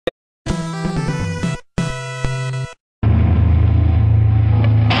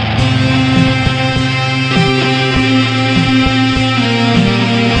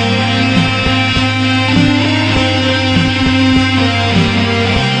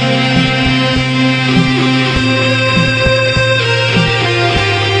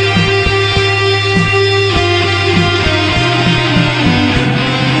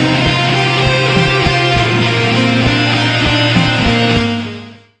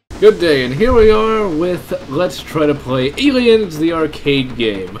Good day, and here we are with Let's Try to Play Aliens, the arcade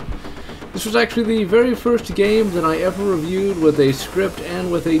game. This was actually the very first game that I ever reviewed with a script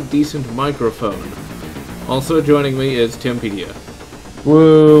and with a decent microphone. Also joining me is Timpedia.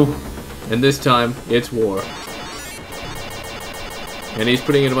 Woo! And this time, it's War. And he's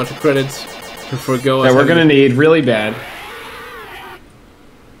putting in a bunch of credits to forego us. That we're gonna need really bad.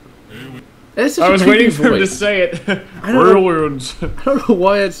 I was waiting for him to say it. I don't know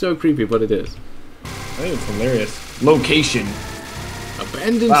why it's so creepy, but it is. I think it's hilarious. Location.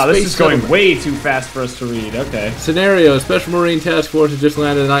 Abandoned wow, space this is going settlement. way too fast for us to read. Okay. Scenario: Special Marine Task Force has just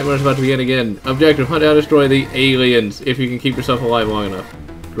landed. The nightmare is about to begin again. Objective: hunt out and destroy the aliens. If you can keep yourself alive long enough.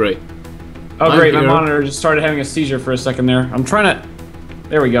 Great. Oh, I'm great! here. My monitor just started having a seizure for a second there. I'm trying to.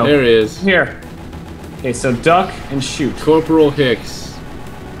 There we go. There he is. Here. Okay, so duck and shoot. Corporal Hicks.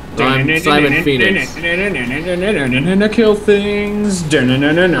 I'm Simon Phoenix. Kill things. I don't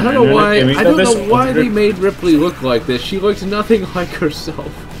know why. I don't know why they made Ripley look like this. She looks nothing like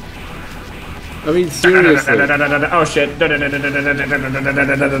herself. I mean, seriously. Oh shit. And then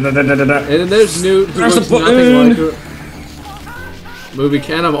there's Newt, who looks nothing like her. Movie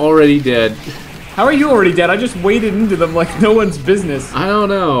can. I'm already dead. How are you already dead? I just waded into them like no one's business. I don't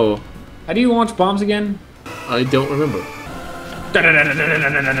know. How do you launch bombs again? I don't remember.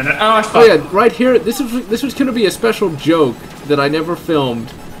 Oh yeah, right here. This was gonna be a special joke that I never filmed.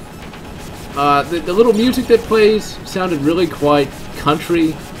 The little music that plays sounded really quite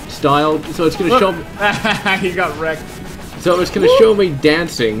country styled, so it's gonna show me. He got wrecked. So it's gonna show me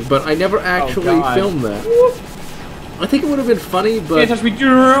dancing, but I never actually filmed that. I think it would have been funny, but can't touch me.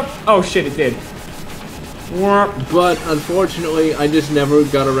 Oh shit, it did. But unfortunately, I just never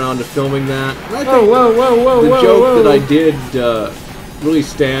got around to filming that. I think whoa! The joke that I did really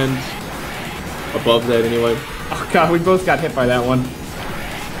stands above that anyway. Oh god, we both got hit by that one.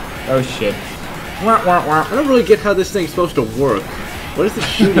 Oh shit. I don't really get how this thing's supposed to work. What is it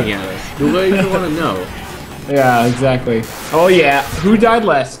shooting at us? Do I even want to know? Yeah, exactly. Oh yeah, who died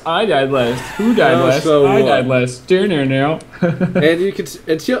less? I died less. Who died less? So I died less. Dinner now. And you can.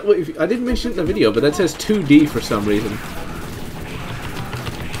 And see, I didn't mention it in the video, but that says 2D for some reason.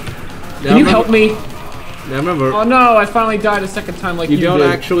 Now, can you help me? Now remember. Oh no! I finally died a second time like you did. You don't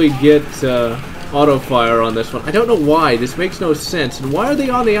actually get auto fire on this one. I don't know why. This makes no sense. And why are they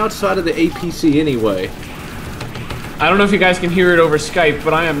on the outside of the APC anyway? I don't know if you guys can hear it over Skype,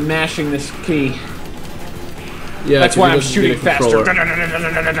 but I am mashing this key. Yeah, that's why I'm shooting faster.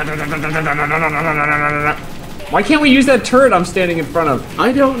 Why can't we use that turret I'm standing in front of?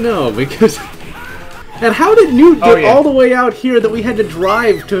 I don't know, because... And how did Newt get all the way out here that we had to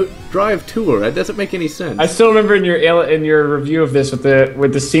drive to her? That doesn't make any sense. I still remember in your review of this with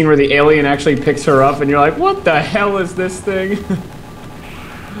the scene where the alien actually picks her up, and you're like, what the hell is this thing?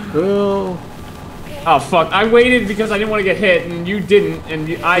 Well... Oh fuck, I waited because I didn't want to get hit, and you didn't, and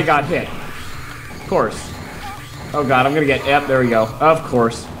I got hit. Of course. Oh god, I'm gonna get... Yep, there we go. Of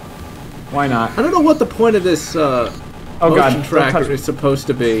course. Why not? I don't know what the point of this motion tracker is supposed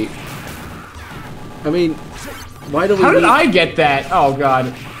to be. I mean, why do we... How did I get that? Oh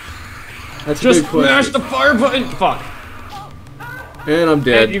god. That's just smash the fire button! Fuck. And I'm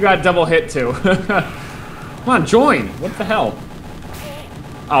dead. And you got double hit too. Come on, join! What the hell?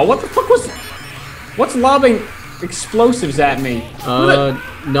 Oh, what the fuck was... What's lobbing explosives at me?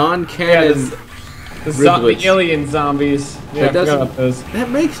 Non-cannon... The alien zombies. Yeah, I forgot about those.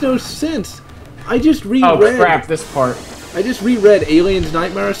 That makes no sense. I just reread... Oh crap, this part. I just reread Alien's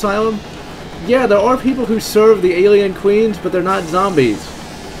Nightmare Asylum. Yeah, there are people who serve the alien queens, but they're not zombies.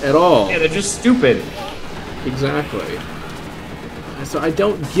 At all. Yeah, they're just stupid. Exactly. So I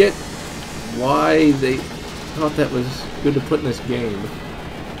don't get why they thought that was good to put in this game.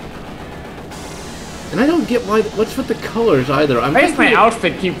 And I don't get what's with the colors either. Why does my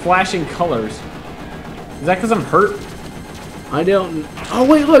outfit keep flashing colors? Is that because I'm hurt? I don't... Oh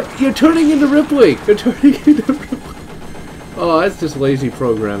wait, look! You're turning into Ripley! You're turning into Ripley! Oh, that's just lazy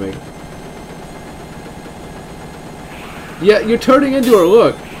programming. Yeah, you're turning into her,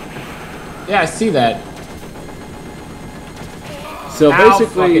 look! Yeah, I see that. So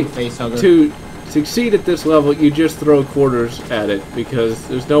basically, to succeed at this level, you just throw quarters at it, because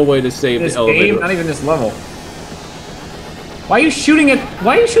there's no way to save the elevator. Not even this level. Why are you shooting it?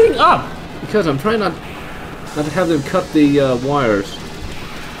 Why are you shooting up? Because I'm trying not to have them cut the wires.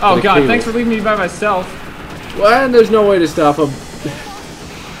 Oh god, thanks for leaving me by myself. Well, and there's no way to stop them.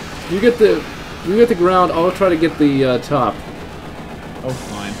 You get the ground, I'll try to get the top. Oh,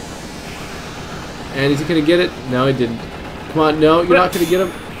 fine. And is he gonna get it? No, he didn't. Come on, no, you're not gonna get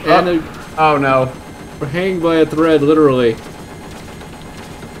him. And oh no. We're hanging by a thread, literally.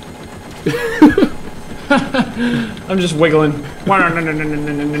 I'm just wiggling.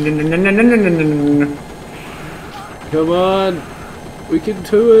 Come on. We can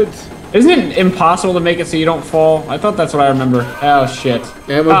do it. Isn't it impossible to make it so you don't fall? I thought that's what I remember. Oh, shit.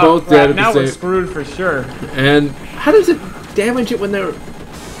 And we're both dead at the now same... we're screwed for sure. And how does it damage it when they're...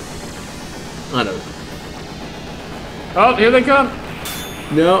 I don't know. Oh, here they come.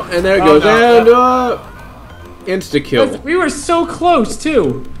 No, and there it goes. And insta-kill. We were so close,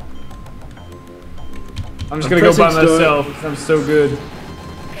 too. I'm just gonna go by myself. I'm so good.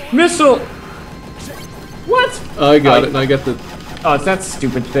 Missile! What? I got it, and I got the... Oh, it's that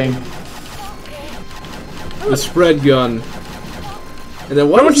stupid thing. The spread gun. And then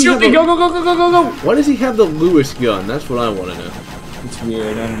why Don't does he shoot have me! a... Go, go, go, go, go, go, go! Why does he have the Lewis gun? That's what I want to know. It's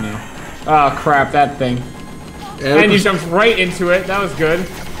weird, I don't know. Oh, crap, that thing. And you jumped right into it. That was good.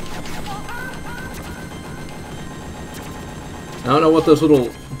 I don't know what those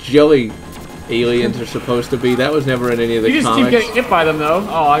little jelly aliens are supposed to be. That was never in any of the comics. You just keep getting hit by them, though.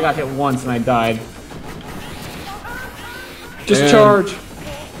 Oh, I got hit once and I died. Just charge.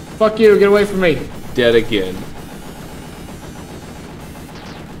 Fuck you, get away from me. Dead again.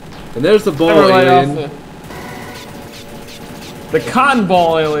 And there's the ball alien. The cotton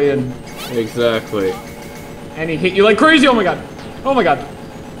ball alien. Exactly. And he hit you like crazy. Oh my god. Oh my god.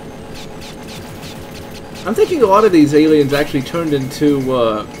 I'm thinking a lot of these aliens actually turned into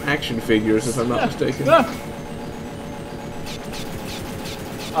action figures, if I'm not mistaken.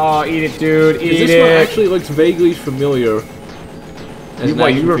 Oh, eat it, dude. Eat it. This one actually looks vaguely familiar.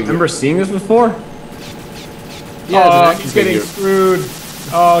 What, you remember seeing this before? Yeah, oh, he's getting screwed.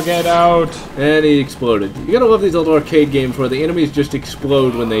 Oh, get out. And he exploded. You gotta love these old arcade games where the enemies just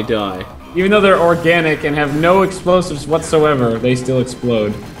explode when they die. Even though they're organic and have no explosives whatsoever, they still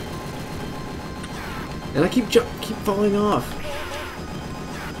explode. And I keep falling off.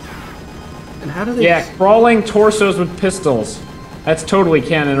 And how do they... Yeah, crawling torsos with pistols. That's totally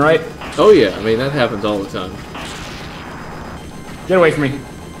canon, right? Oh yeah, I mean, that happens all the time. Get away from me.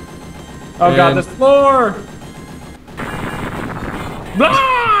 Oh god, this floor!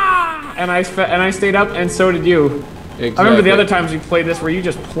 Blah! And I stayed up, and so did you. Exactly. I remember the other times we played this where you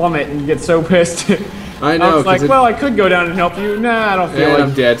just plummet and you get so pissed. I know. I was like, well, I could go down and help you. Nah, I don't feel like it.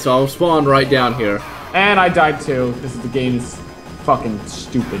 I'm dead, so I'll spawn right down here. And I died too. The game is fucking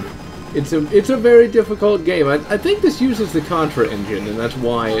stupid. It's a very difficult game. I think this uses the Contra engine, and that's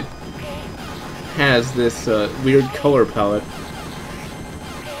why it has this weird color palette.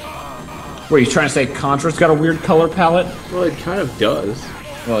 What, are you trying to say Contra's got a weird color palette? Well, it kind of does.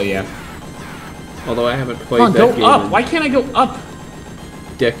 Well, yeah. Although I haven't played that game. Go up! Why can't I go up?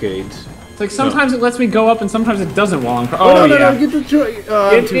 Decades. It's like sometimes it lets me go up and sometimes it doesn't while I'm... Oh, no, yeah. No, get the joy.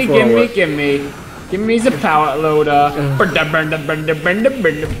 Give me the power loader.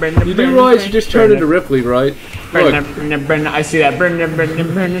 You do realize you just turned into Ripley, right? Look. I see that.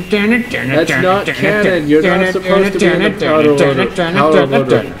 That's not canon. You're not supposed to be in the powder loader. Powder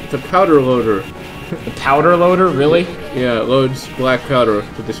loader. It's a powder loader. The powder loader? Really? Yeah, it loads black powder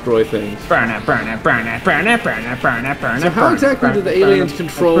to destroy things. So how exactly do the aliens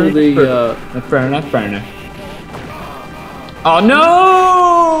control the, Oh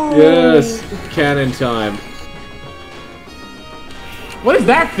no! Yes! Cannon time. What is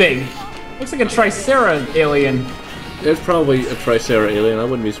that thing? Looks like a Tricera alien. It's probably a Tricera alien, I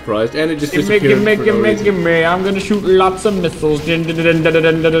wouldn't be surprised. And it just disappeared Give me. I'm gonna shoot lots of missiles.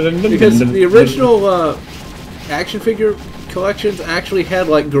 Because the original action figure collections actually had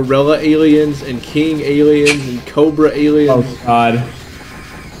like gorilla aliens and king aliens and cobra aliens. Oh god.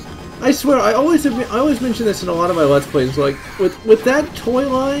 I swear, I always mention this in a lot of my Let's Plays, like, with that toy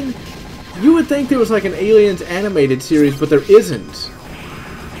line, you would think there was like an Aliens animated series, but there isn't.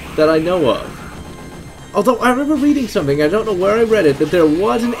 That I know of. Although, I remember reading something, I don't know where I read it, that there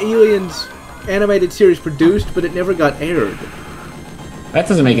was an Aliens animated series produced, but it never got aired. That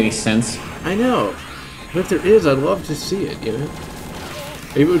doesn't make any sense. I know. But if there is, I'd love to see it, you know?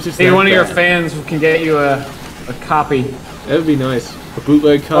 Maybe it was just maybe one of your fans can get you a copy. That would be nice. A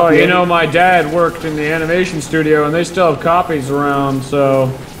bootleg copy. Oh, you know, my dad worked in the animation studio, and they still have copies around, so...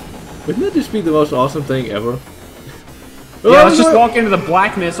 Wouldn't that just be the most awesome thing ever? Yeah, let's just walk into the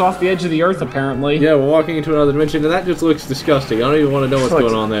blackness off the edge of the earth, apparently. Yeah, we're walking into another dimension, and that just looks disgusting. I don't even want to know what's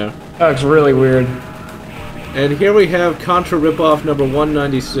going on there. That looks really weird. And here we have Contra ripoff number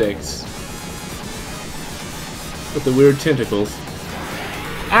 196. With the weird tentacles.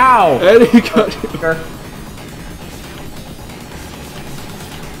 Ow! And he got...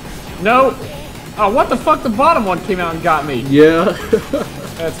 No! Oh, what the fuck? The bottom one came out and got me. Yeah.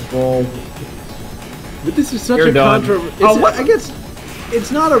 That's bull. But this is such a Contra... Oh, what? I guess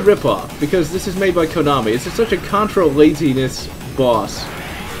it's not a ripoff, because this is made by Konami. It's just such a Contra laziness boss.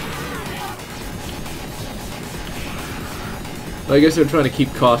 I guess they're trying to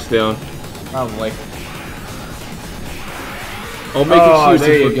keep costs down. Probably. I'll make excuses.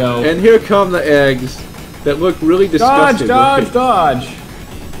 There you go. And here come the eggs that look really disgusting. Dodge, dodge, dodge!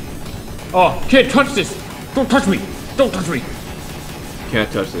 Oh, can't touch this! Don't touch me! Don't touch me!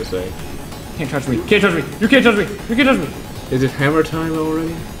 Can't touch this thing. Can't touch me! Can't touch me! You can't touch me! You can't touch me! Is it hammer time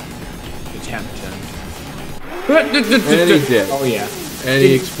already? It's hammer time. And he did. Oh yeah. And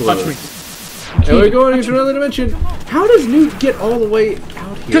he exploded. Touch me. And we're going into another dimension. How does Newt get all the way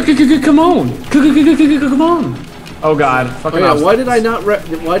out here? Come on! Come on! Oh god! Oh yeah, why did I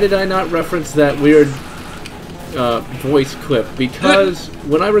not reference that weird voice clip? Because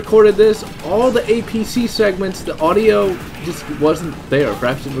when I recorded this, all the APC segments, the audio just wasn't there.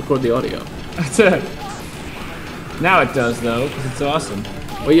 Perhaps didn't record the audio. That's it. Now it does though, because it's awesome.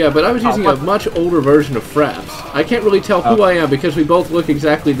 Well, yeah, but I was using a much older version of Fraps. I can't really tell who I am because we both look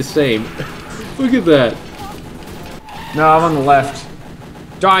exactly the same. Look at that. No, I'm on the left.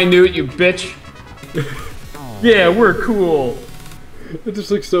 Die, Newt, you bitch. Yeah, we're cool. It just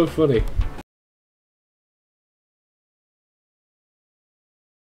looks so funny.